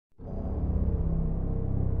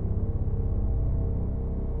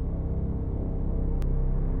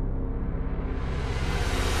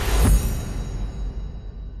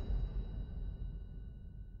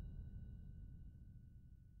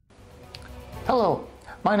Hello,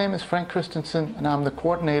 my name is Frank Christensen and I'm the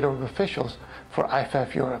coordinator of officials for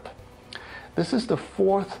IFAF Europe. This is the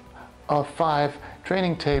fourth of 5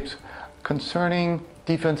 training tapes concerning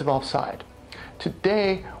defensive offside.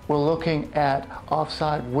 Today we're looking at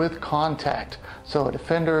offside with contact. So a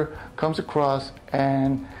defender comes across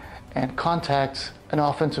and contacts an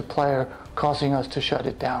offensive player, causing us to shut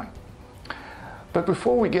it down. But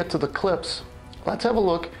before we get to the clips, let's have a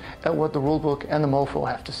look at what the rulebook and the MOFO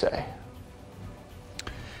have to say.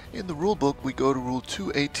 In the rulebook, we go to Rule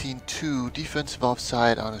 218.2, defensive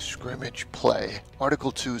offside on a scrimmage play.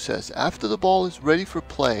 Article 2 says, after the ball is ready for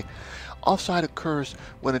play, offside occurs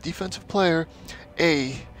when a defensive player,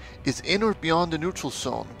 A, is in or beyond the neutral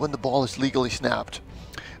zone when the ball is legally snapped.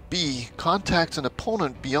 B, contacts an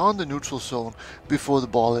opponent beyond the neutral zone before the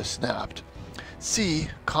ball is snapped. C,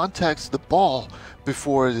 contacts the ball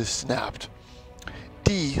before it is snapped.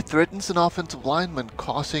 D, threatens an offensive lineman,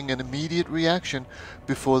 causing an immediate reaction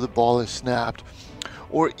before the ball is snapped.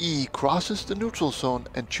 Or E, crosses the neutral zone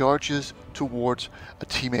and charges towards a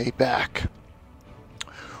teammate back.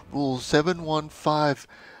 Rule 715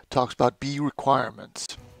 talks about B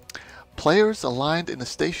requirements. Players aligned in a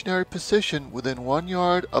stationary position within 1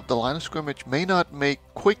 yard of the line of scrimmage may not make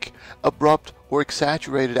quick, abrupt, or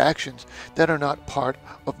exaggerated actions that are not part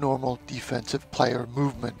of normal defensive player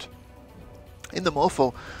movement. In the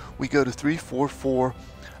MOFO, we go to 344,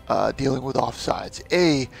 dealing with offsides.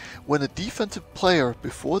 A, when a defensive player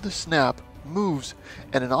before the snap moves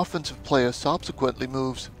and an offensive player subsequently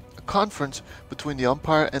moves, a conference between the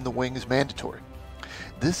umpire and the wing is mandatory.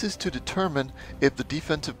 This is to determine if the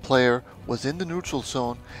defensive player was in the neutral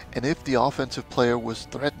zone and if the offensive player was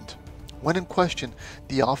threatened. When in question,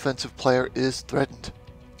 the offensive player is threatened.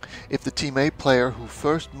 If the team A player who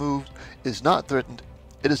first moved is not threatened,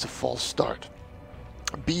 it is a false start.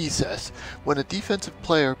 B says, when a defensive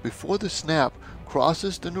player before the snap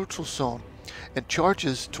crosses the neutral zone and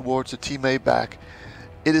charges towards a team A back,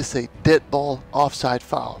 it is a dead ball offside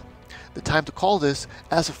foul. The time to call this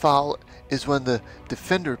as a foul is when the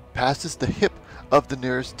defender passes the hip of the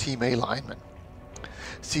nearest team A lineman.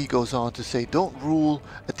 C goes on to say, don't rule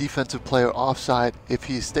a defensive player offside if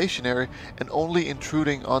he is stationary and only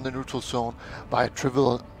intruding on the neutral zone by a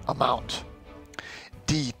trivial amount.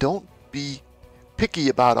 D, don't be picky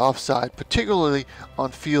about offside, particularly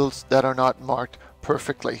on fields that are not marked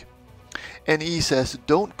perfectly. And E says,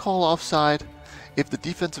 don't call offside if the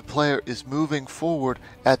defensive player is moving forward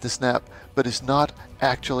at the snap but is not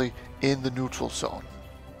actually in the neutral zone.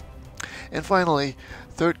 And finally,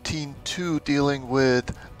 13.2, dealing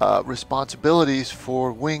with responsibilities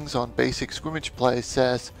for wings on basic scrimmage play,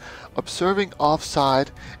 says, observing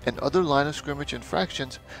offside and other line of scrimmage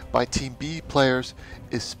infractions by Team B players,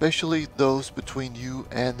 especially those between you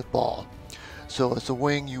and the ball. So as a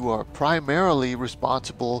wing, you are primarily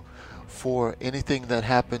responsible for anything that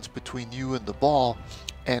happens between you and the ball,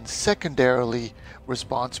 and secondarily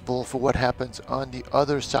responsible for what happens on the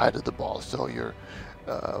other side of the ball. So your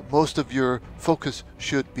most of your focus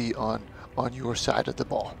should be on your side of the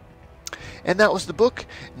ball. And that was the book.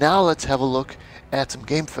 Now let's have a look at some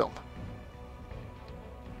game film.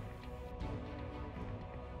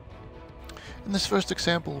 In this first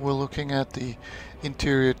example, we're looking at the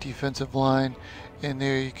interior defensive line, and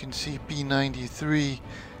there you can see B93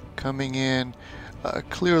 coming in,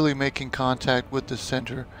 clearly making contact with the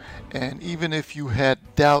center. And even if you had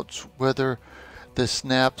doubts whether the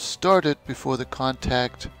snap started before the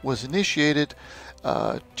contact was initiated,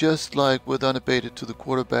 just like with unabated to the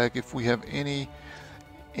quarterback, if we have any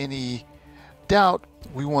doubt,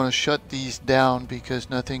 we want to shut these down, because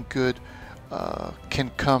nothing good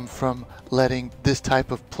can come from letting this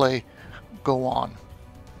type of play go on.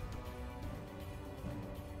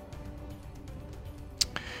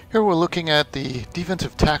 Here we're looking at the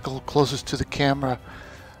defensive tackle closest to the camera,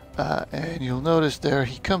 and you'll notice there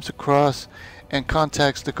he comes across and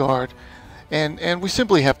contacts the guard, and we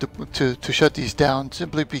simply have to shut these down,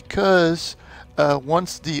 simply because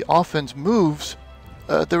once the offense moves,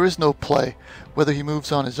 there is no play, whether he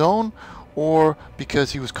moves on his own or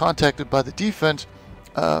because he was contacted by the defense.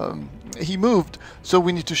 He moved, so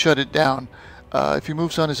we need to shut it down. If he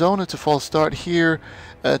moves on his own, it's a false start. Here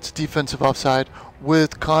it's defensive offside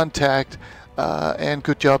with contact, and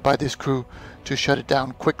good job by this crew to shut it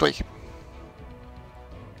down quickly.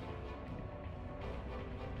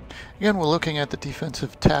 Again, we're looking at the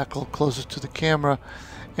defensive tackle closest to the camera,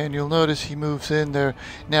 and you'll notice he moves in there.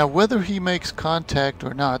 Now, whether he makes contact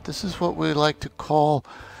or not, this is what we like to call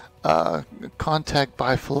contact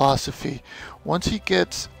by philosophy. Once he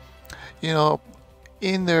gets,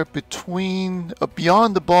 in there between,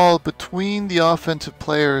 beyond the ball, between the offensive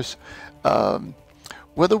players.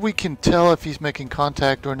 Whether we can tell if he's making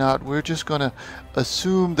contact or not, we're just going to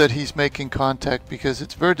assume that he's making contact, because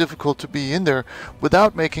it's very difficult to be in there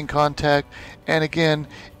without making contact. And again,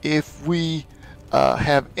 if we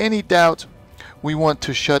have any doubts, we want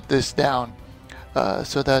to shut this down.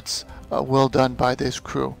 So that's well done by this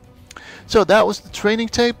crew. So that was the training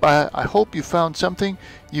tape. I hope you found something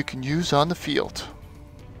you can use on the field.